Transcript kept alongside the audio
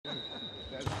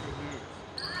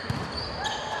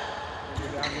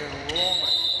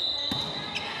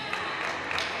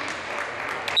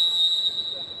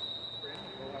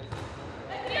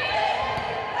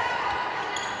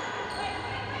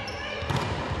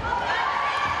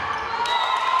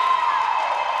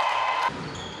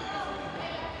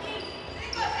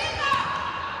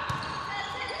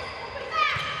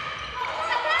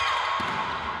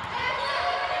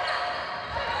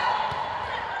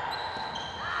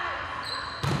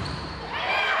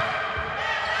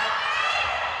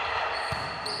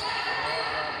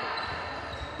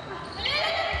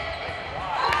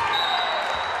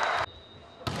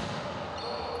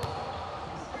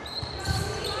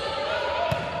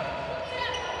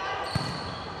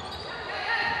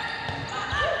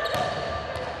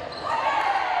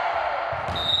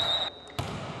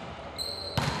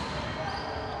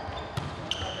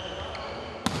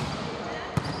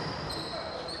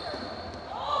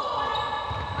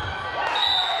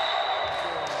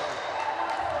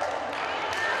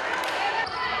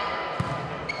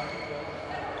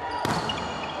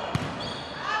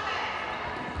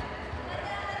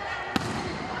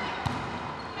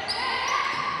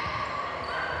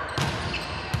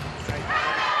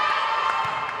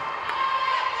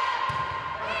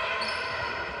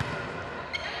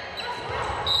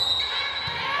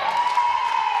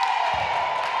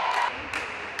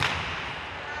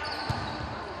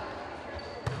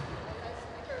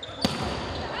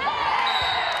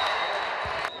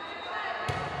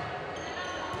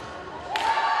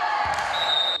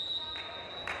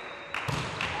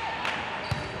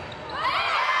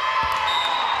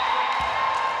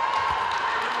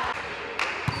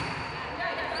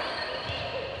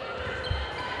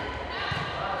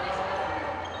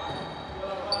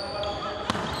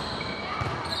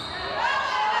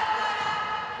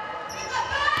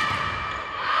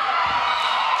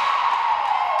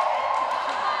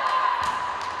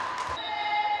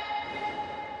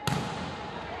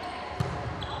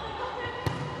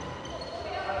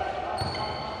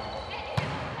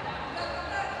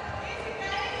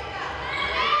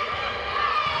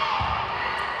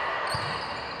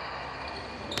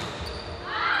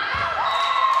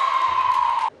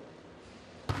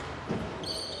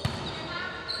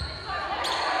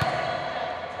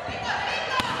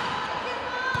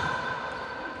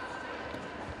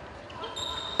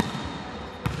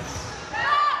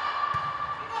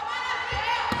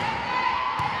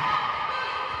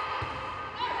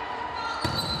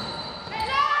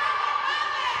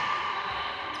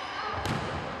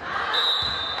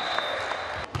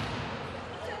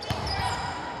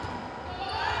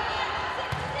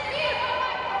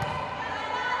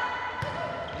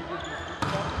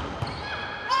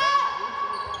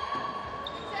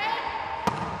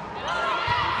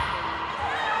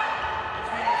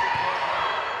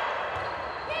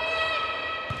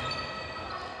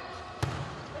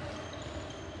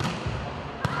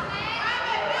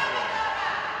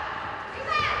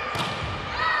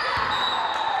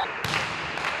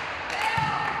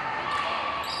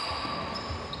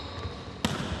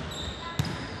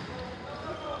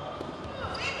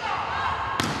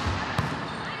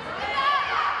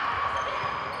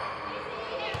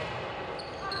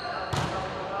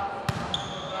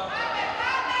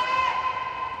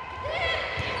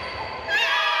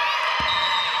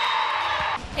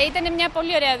Ήταν μια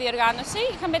πολύ ωραία διοργάνωση.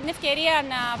 Είχαμε την ευκαιρία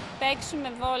να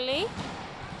παίξουμε βόλεϊ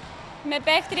με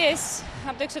παίχτριες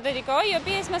από το εξωτερικό, οι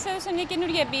οποίες μας έδωσαν μια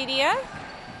καινούργια εμπειρία.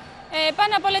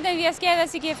 Πάνω απ' όλα ήταν η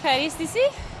διασκέδαση και η ευχαρίστηση.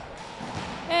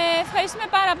 Ευχαριστούμε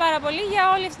πάρα πολύ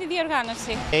για όλη αυτή τη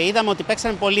διοργάνωση. Είδαμε ότι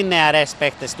παίξαν πολύ νεαρές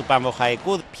παίχτες του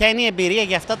ΠΑΜΒΟΧΑΙΚΟΥ. Ποια είναι η εμπειρία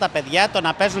για αυτά τα παιδιά το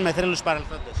να παίζουν με θρύλους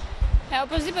παρελθόντες?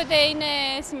 Οπωσδήποτε είναι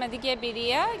σημαντική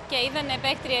εμπειρία και είδαν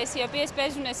παίκτριες οι οποίες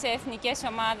παίζουν σε εθνικές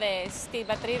ομάδες στην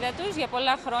πατρίδα τους για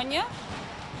πολλά χρόνια.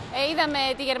 Είδαμε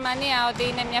τη Γερμανία ότι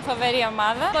είναι μια φοβερή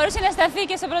ομάδα. Μπορούσε να σταθεί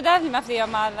και στο πρωτάθλημα αυτή η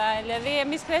ομάδα. Δηλαδή,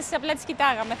 εμείς χθες απλά τις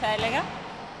κοιτάγαμε, θα έλεγα.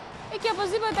 Και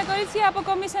οπωσδήποτε τα κορίτσια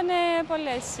αποκομίσανε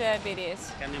πολλές εμπειρίες.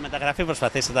 Καμία μεταγραφή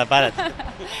προσπαθήσατε να πάρετε?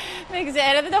 Δεν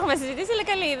ξέρω, δεν το έχουμε συζητήσει, αλλά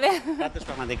καλή ιδέα. Πάντως,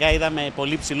 πραγματικά είδαμε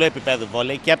πολύ ψηλό επίπεδο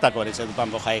βόλεϊ και από τα κορίτσια του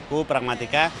ΠΑΜΒΟΧΑΙΚΟΥ,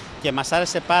 πραγματικά, και μας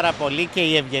άρεσε πάρα πολύ και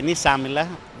η ευγενής άμυλα,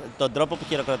 τον τρόπο που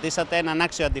χειροκροτήσατε έναν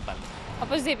άξιο αντίπαλο.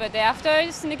 Οπωσδήποτε. Αυτό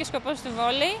είναι και ο σκοπός του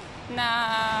βόλεϊ, να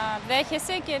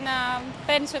δέχεσαι και να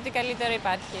παίρνεις ό,τι καλύτερο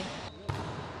υπάρχει.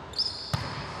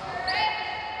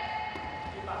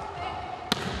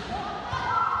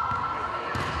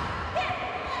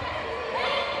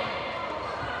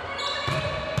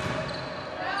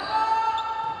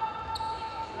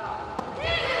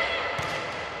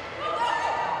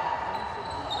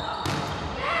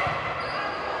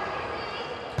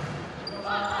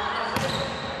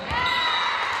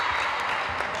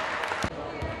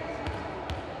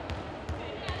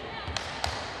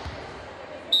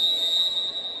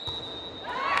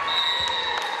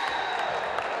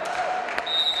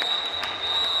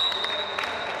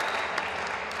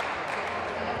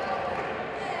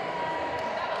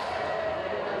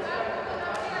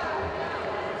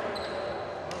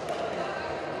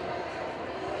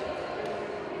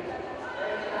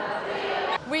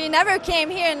 We never came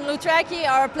here in Loutraki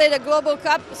or played a global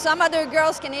cup. Some other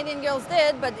girls, Canadian girls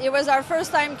did, but it was our first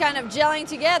time kind of gelling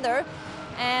together.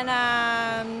 And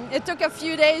it took a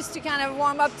few days to kind of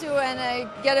warm up to and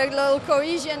get a little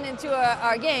cohesion into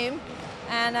our game.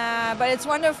 And, but it's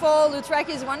wonderful,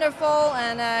 Loutraki is wonderful,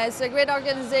 and it's a great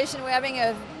organization. We're having a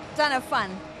ton of fun.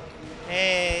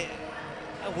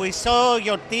 We saw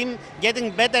your team getting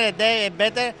better and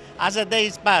better as the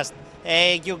days passed.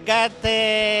 You got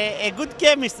a good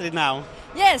chemistry now.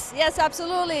 Yes,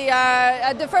 absolutely.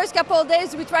 At the first couple of days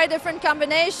we tried different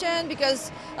combination because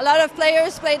a lot of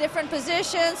players play different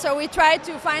positions, so we tried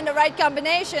to find the right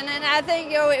combination, and I think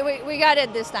we got it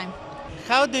this time.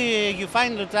 How do you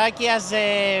find Loutraki as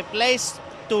a place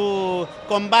to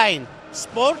combine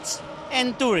sports and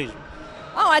tourism?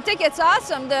 Oh, I think it's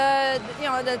awesome.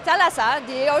 The Thalassa,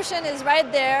 the ocean is right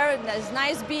there. There's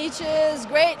nice beaches,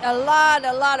 a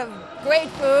lot of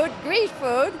great food, Greek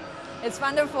food. It's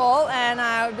wonderful, and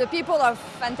the people are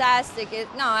fantastic.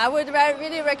 I would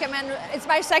really recommend. It's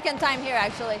my second time here,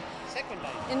 actually. Second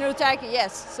time? In Loutraki,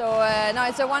 yes. So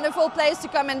it's a wonderful place to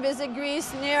come and visit Greece,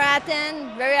 near Athens,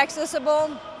 very accessible.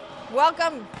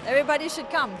 Welcome. Everybody should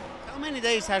come. How many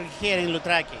days are you here in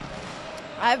Loutraki?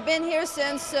 I've been here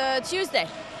since Tuesday.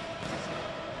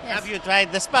 Yes. Have you tried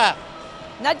the spa?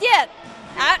 Not yet.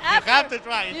 You have to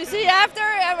try it. You see, after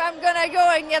I'm gonna go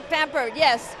and get pampered,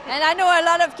 yes. And I know a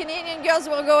lot of Canadian girls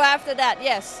will go after that,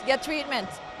 yes, get treatment.